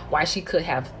 reasons why she could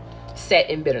have sat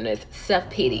in bitterness,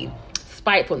 self-pity,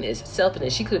 spitefulness,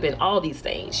 selfishness. She could have been all these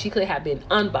things. She could have been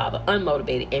unbothered,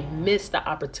 unmotivated, and missed the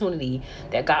opportunity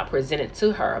that God presented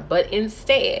to her. But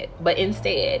instead,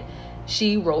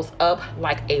 she rose up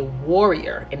like a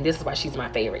warrior. And this is why she's my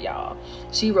favorite, y'all.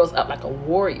 She rose up like a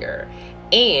warrior.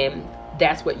 And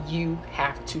that's what you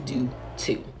have to do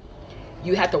too.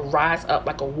 You have to rise up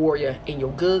like a warrior in your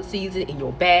good season, in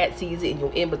your bad season, in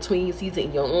your in-between season,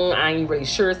 in your I ain't really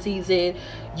sure season.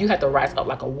 You have to rise up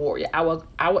like a warrior. I will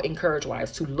encourage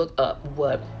wives to look up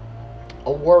what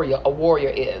a warrior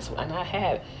is. And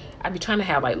I be trying to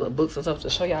have like little books and stuff to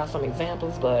show y'all some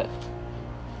examples, but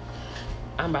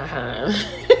I'm behind.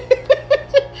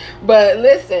 But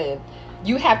listen,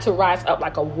 you have to rise up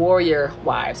like a warrior,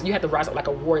 wives. You have to rise up like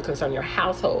a warrior concerning your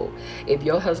household. If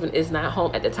your husband is not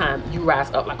home at the time, you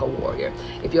rise up like a warrior.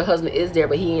 If your husband is there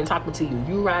but he ain't talking to you,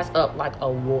 you rise up like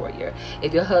a warrior.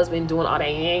 If your husband doing all that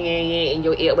in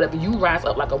your ear, whatever, you rise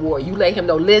up like a warrior. You let him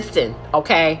know, listen,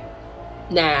 okay,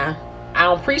 now I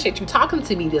don't appreciate you talking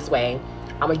to me this way.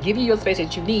 I'm gonna give you your space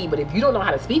that you need, but if you don't know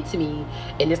how to speak to me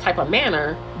in this type of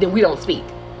manner, then we don't speak.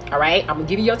 All right, I'm gonna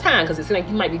give you your time, because it seems like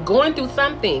you might be going through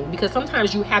something, because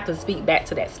sometimes you have to speak back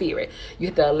to that spirit. You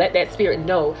have to let that spirit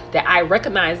know that I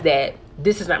recognize that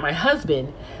this is not my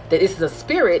husband, that this is a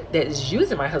spirit that is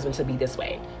using my husband to be this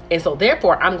way. And so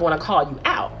therefore I'm going to call you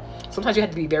out. Sometimes you have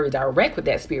to be very direct with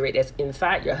that spirit that's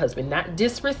inside your husband, not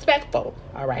disrespectful.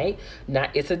 All right,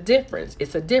 it's a difference.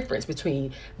 It's a difference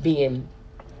between being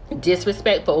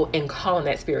disrespectful and calling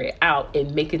that spirit out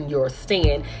and making your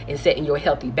stand and setting your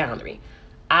healthy boundary.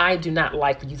 I do not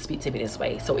like for you to speak to me this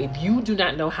way. So if you do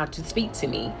not know how to speak to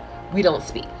me, we don't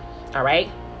speak. All right?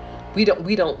 We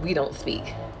don't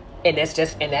speak. And that's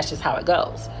just how it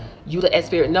goes. You let that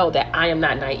spirit know that I am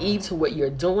not naive to what you're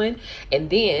doing. And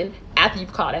then after you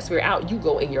call that spirit out, you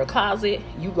go in your closet,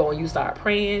 you go and you start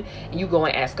praying, and you go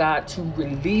and ask God to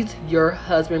release your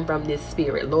husband from this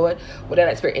spirit. Lord,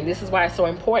 whatever that spirit. And this is why it's so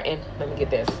important. Let me get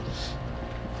this.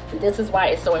 This is why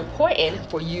it's so important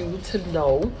for you to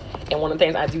know, and one of the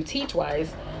things I do teach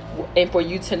wise, and for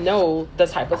you to know the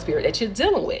type of spirit that you're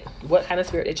dealing with, what kind of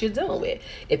spirit that you're dealing with.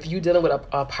 If you're dealing with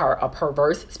a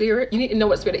perverse spirit, you need to know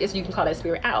what spirit it is so you can call that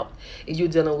spirit out. If you're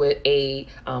dealing with a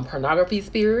pornography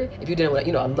spirit, if you're dealing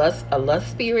with a lust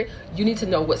spirit, you need to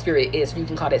know what spirit it is so you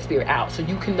can call that spirit out, so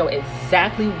you can know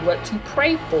exactly what to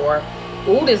pray for.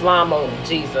 Oh, this lawnmower,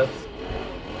 Jesus.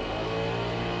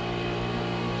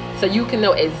 So you can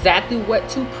know exactly what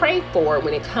to pray for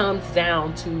when it comes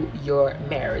down to your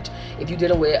marriage. If you're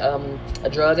dealing with a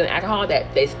drug and alcohol,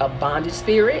 that's a bondage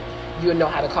spirit, you'll know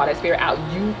how to call that spirit out.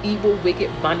 You evil,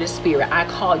 wicked, bondage spirit, I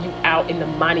call you out in the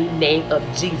mighty name of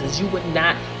Jesus. You would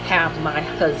not have my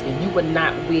husband. You would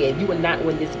not win. You would not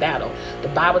win this battle. The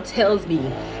Bible tells me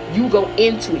you go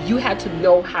into it. You have to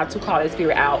know how to call that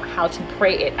spirit out, how to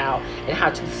pray it out, and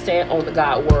how to stand on the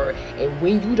God word. And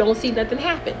when you don't see nothing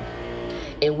happen,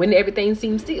 and when everything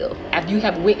seems still, after you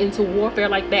have went into warfare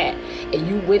like that, and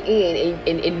you went in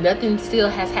and nothing still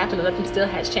has happened, nothing still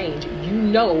has changed, you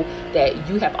know that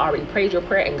you have already prayed your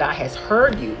prayer and God has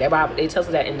heard you. That Bible, it tells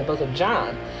us that in the book of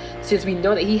John. Since we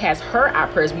know that he has heard our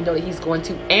prayers, we know that he's going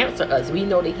to answer us. We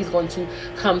know that he's going to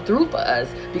come through for us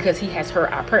because he has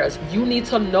heard our prayers. You need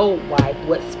to know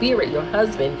what spirit your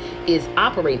husband is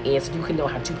operating in so you can know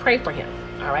how to pray for him.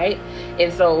 All right.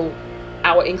 And so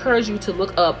I would encourage you to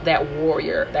look up that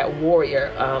warrior word.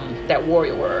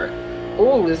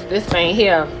 Oh, this thing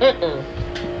here.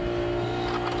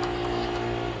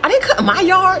 Are they cutting my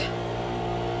yard?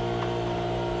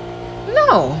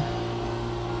 No.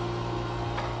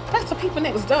 That's the people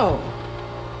next door.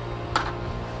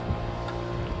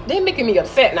 They're making me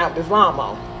upset now with this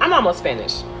lawnmower. I'm almost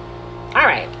finished. All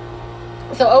right.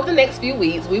 So over the next few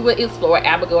weeks, we will explore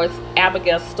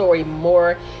Abigail's story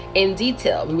more in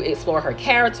detail. We will explore her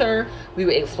character, we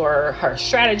will explore her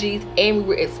strategies, and we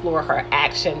will explore her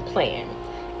action plan.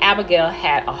 Abigail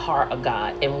had a heart of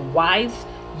God, and wives,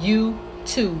 you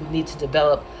too need to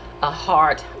develop a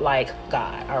heart like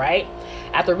God. All right.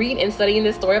 After reading and studying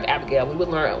this story of Abigail, we will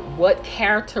learn what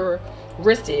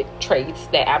characteristic traits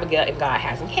that Abigail and God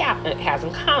has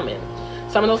in common.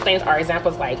 Some of those things are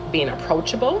examples like being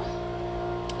approachable,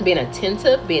 being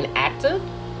attentive, being active.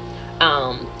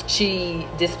 She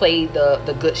displayed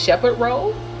the good shepherd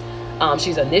role.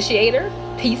 She's an initiator,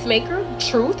 peacemaker,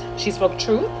 truth. She spoke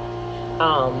truth.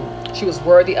 She was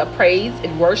worthy of praise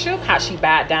and worship. How she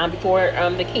bowed down before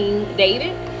the king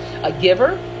David. A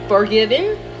giver,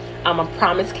 forgiving, A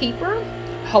promise keeper,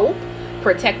 hope,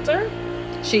 protector.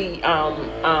 She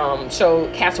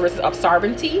showed characteristics of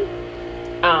sovereignty.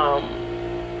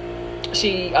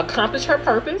 She accomplished her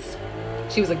purpose.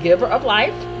 She was a giver of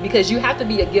life, because you have to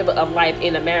be a giver of life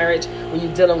in a marriage when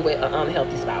you're dealing with an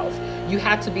unhealthy spouse. You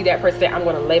have to be that person that I'm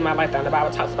going to lay my life down. The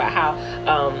Bible talks about how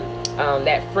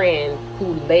that friend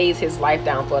who lays his life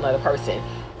down for another person.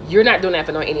 You're not doing that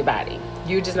for no anybody.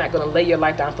 You're just not going to lay your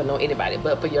life down for no anybody.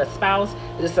 But for your spouse,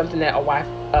 it is something that a wife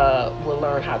will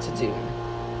learn how to do.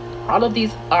 All of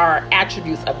these are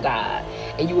attributes of God,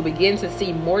 and you will begin to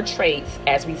see more traits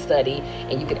as we study,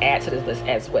 and you can add to this list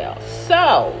as well.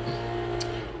 So,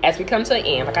 as we come to an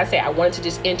end, like I said, I wanted to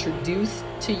just introduce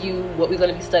to you what we're going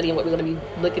to be studying, what we're going to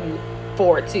be looking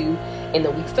forward to in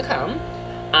the weeks to come.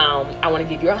 I want to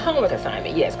give you a homework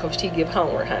assignment. Yes, Coach T give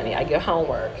homework, honey. I give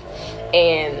homework.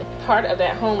 And part of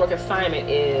that homework assignment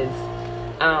is,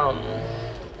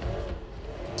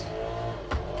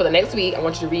 for the next week, I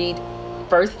want you to read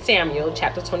 1 Samuel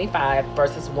chapter 25,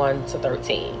 verses 1 to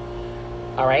 13.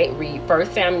 All right, read 1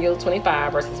 Samuel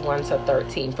 25, verses 1 to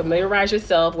 13. Familiarize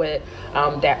yourself with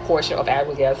that portion of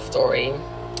Abigail's story.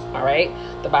 All right,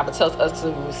 the Bible tells us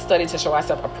to study to show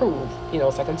ourselves approved, 2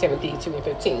 Timothy 2 and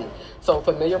 15. So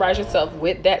familiarize yourself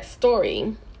with that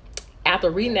story.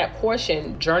 After reading that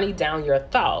portion, journey down your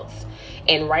thoughts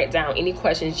and write down any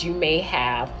questions you may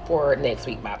have for next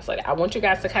week Bible study. I want you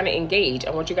guys to kind of engage.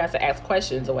 I want you guys to ask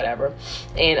questions or whatever,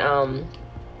 and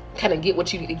kind of get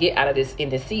what you need to get out of this in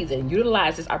this season.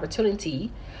 Utilize this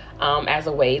opportunity as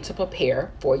a way to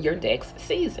prepare for your next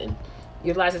season.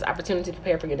 Utilize this opportunity to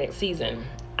prepare for your next season.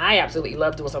 I absolutely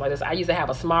love doing something like this. I used to have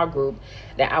a small group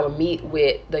that I would meet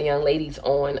with the young ladies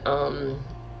on,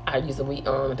 I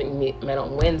think we met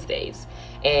on Wednesdays.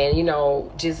 And,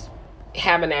 just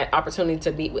having that opportunity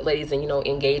to meet with ladies and,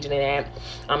 engaging in that,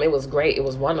 it was great. It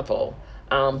was wonderful.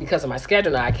 Because of my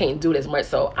schedule now, I can't do it as much.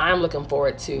 So I'm looking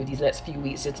forward to these next few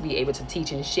weeks just to be able to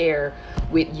teach and share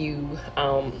with you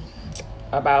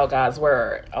about God's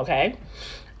word, okay?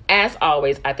 As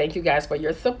always, I thank you guys for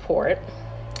your support.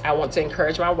 I want to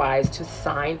encourage my wives to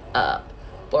sign up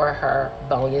for her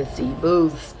buoyancy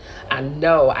boost. I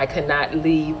know I could not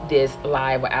leave this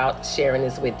live without sharing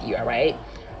this with you, all right?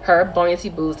 Her buoyancy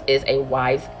boost is a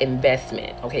wife's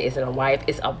investment, okay? It's an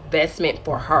investment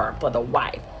for her, for the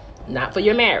wife, not for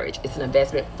your marriage. It's an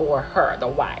investment for her, the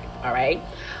wife, all right?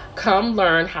 Come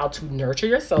learn how to nurture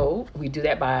your soul. We do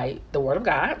that by the word of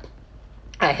God.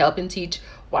 I help and teach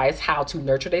wives how to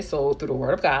nurture their soul through the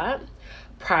word of God.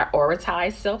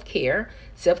 Prioritize self-care.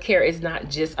 Self-care is not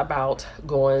just about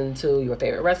going to your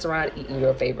favorite restaurant, eating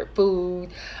your favorite food,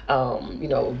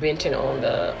 benching on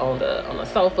the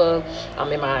sofa.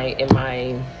 In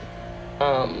my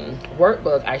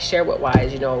workbook, I share with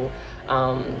wives,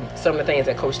 some of the things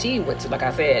that Coach T went to. Like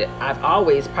I said, I've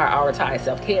always prioritized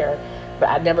self-care, but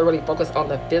I never really focused on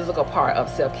the physical part of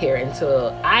self-care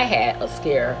until I had a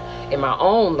scare in my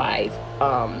own life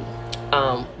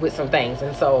with some things.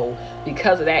 And so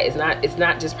because of that, it's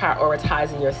not just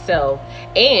prioritizing yourself,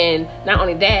 and not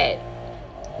only that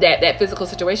physical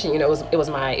situation, it was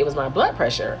my blood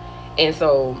pressure. And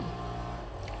so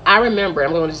I remember,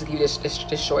 I'm going to just give you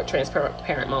this short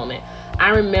transparent moment.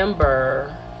 I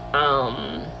remember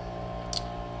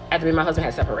after me and my husband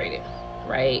had separated,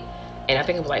 right? And I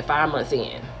think it was like 5 months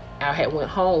in, I had went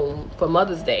home for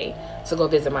Mother's Day to go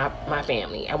visit my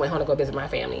family. I went home to go visit my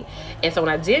family. And so when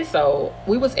I did so,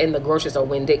 we was in the grocery store,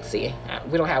 Winn-Dixie.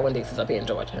 We don't have Winn-Dixie's up here in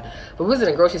Georgia. But we was in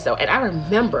the grocery store, and I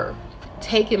remember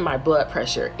taking my blood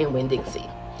pressure in Winn-Dixie.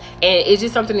 And it's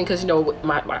just something because,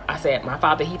 my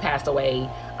father, he passed away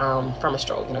from a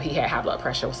stroke. He had high blood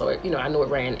pressure. So, I knew it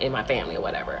ran in my family or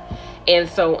whatever. And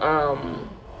so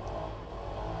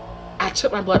I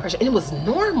took my blood pressure, and it was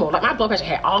normal. Like, my blood pressure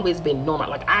had always been normal.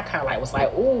 Like, I kind of was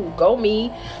like, ooh, go me.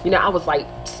 I was like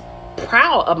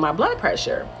proud of my blood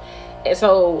pressure. And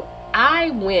so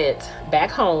I went back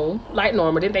home like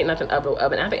normal, didn't think nothing of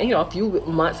it. I think, a few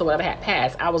months or whatever had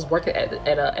passed. I was working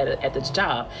at this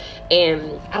job,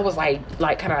 and I was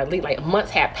like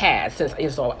months had passed since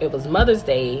it was Mother's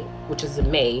Day, which is in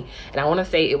May, and I want to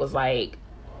say it was like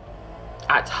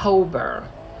October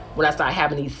when I started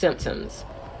having these symptoms.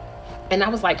 And I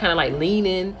was like kind of like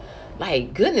leaning,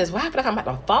 like, goodness, why I feel like I'm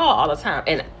about to fall all the time.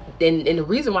 And the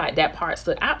reason why that part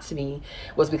stood out to me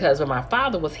was because when my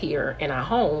father was here in our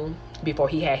home before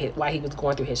while he was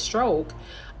going through his stroke,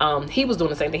 he was doing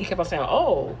the same thing. He kept on saying,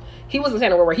 oh, he wasn't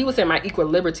saying a word. He was saying my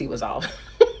equilibrium was off.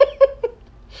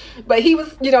 But he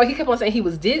was, you know, he kept on saying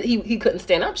he couldn't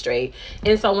stand up straight.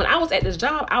 And so when I was at this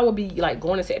job, I would be like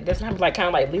going to say this, and I was like kind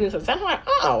of like leaning to the side. I'm like,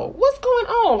 oh, what's going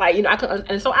on? Like, you know, I couldn't,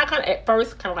 and so I kind of at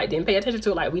first kind of like didn't pay attention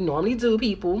to it like we normally do,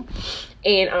 people.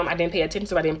 And I didn't pay attention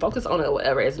to it. I didn't focus on it or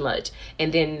whatever as much.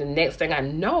 And then the next thing I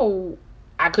know,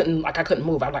 I couldn't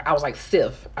move. I was like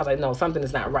stiff. I was like, no, something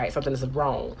is not right. Something is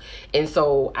wrong. And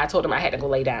so I told him I had to go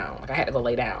lay down. Like I had to go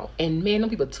lay down. And man,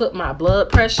 them people took my blood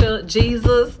pressure.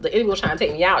 Jesus, the enemy was trying to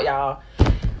take me out, y'all. I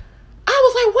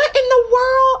was like, what in the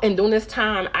world? And during this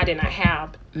time, I did not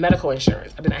have medical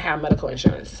insurance.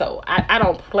 So I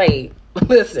don't play.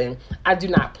 Listen, I do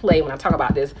not play when I talk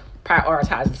about this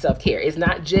prioritizing self-care. It's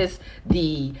not just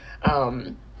the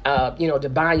you know, to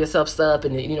buy yourself stuff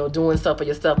and, you know, doing stuff for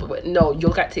yourself. But no, you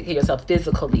got to take care of yourself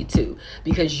physically too,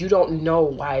 because you don't know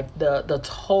why the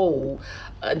toll,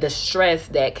 the stress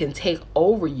that can take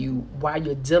over you while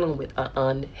you're dealing with an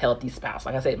unhealthy spouse.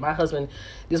 Like I said, my husband,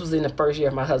 this was in the first year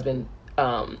of my husband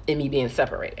and me being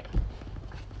separated.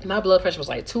 My blood pressure was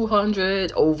like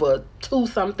 200 over 2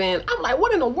 something. I'm like,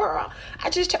 what in the world?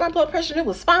 I just checked my blood pressure and it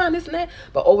was fine, isn't it?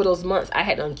 But over those months, I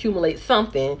had to accumulate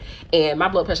something, and my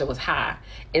blood pressure was high.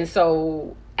 And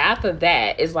so after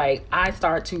that, it's like I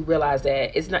start to realize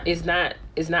that it's not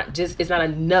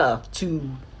enough to,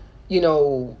 you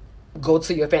know, go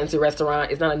to your fancy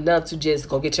restaurant. It's not enough to just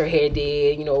go get your hair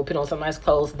did, you know, put on some nice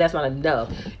clothes. That's not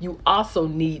enough. You also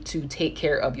need to take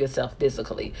care of yourself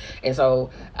physically. And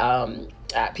so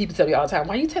people tell me all the time,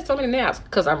 why you take so many naps?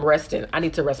 Because I'm resting. I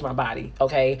need to rest my body,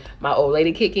 okay? My old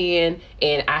lady kick in,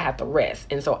 and I have to rest.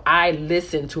 And so I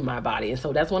listen to my body. And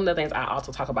so that's one of the things I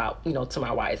also talk about, you know, to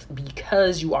my wives,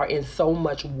 because you are in so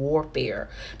much warfare,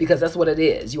 because that's what it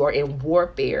is. You are in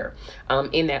warfare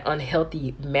in that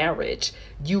unhealthy marriage.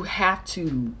 You have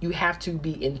to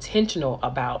be intentional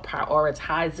about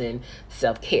prioritizing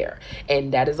self-care.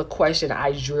 And that is a question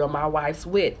I drill my wives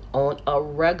with on a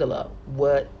regular.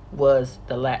 What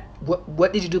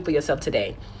did you do for yourself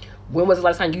today? When was the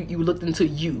last time you looked into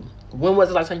you? When was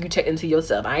the last time you checked into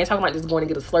yourself? I ain't talking about just going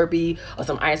to get a Slurpee or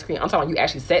some ice cream. I'm talking about you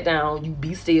actually sat down, you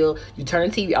be still, you turn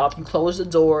the TV off, you close the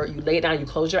door, you lay down, you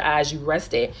close your eyes, you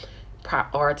rested.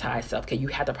 Prioritize self-care. You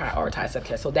have to prioritize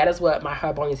self-care. So that is what my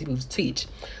Heart Boots teach.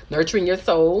 Nurturing your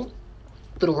soul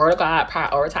through the Word of God,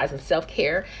 prioritizing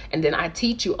self-care. And then I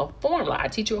teach you a formula.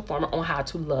 On how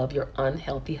to love your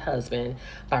unhealthy husband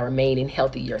by remaining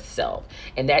healthy yourself.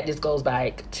 And that just goes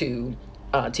back to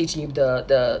teaching you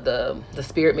the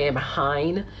spirit man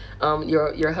behind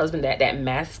your husband, that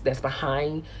mask that's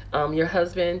behind your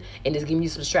husband, and just giving you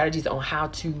some strategies on how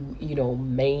to, you know,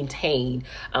 maintain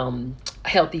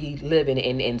healthy living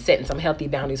and setting some healthy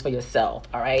boundaries for yourself.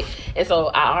 All right. And so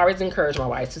I always encourage my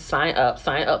wife to sign up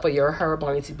for your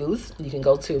Herbonity Boost. You can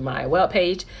go to my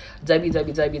webpage,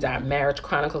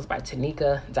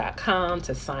 www.marriagechroniclesbytanika.com,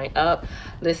 to sign up.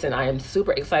 Listen, I am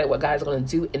super excited what God is going to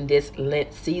do in this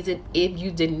Lent season. If you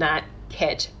did not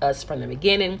catch us from the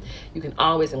beginning, you can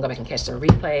always go back and catch the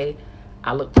replay.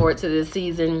 I look forward to this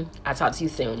season. I'll talk to you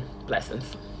soon.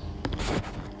 Blessings.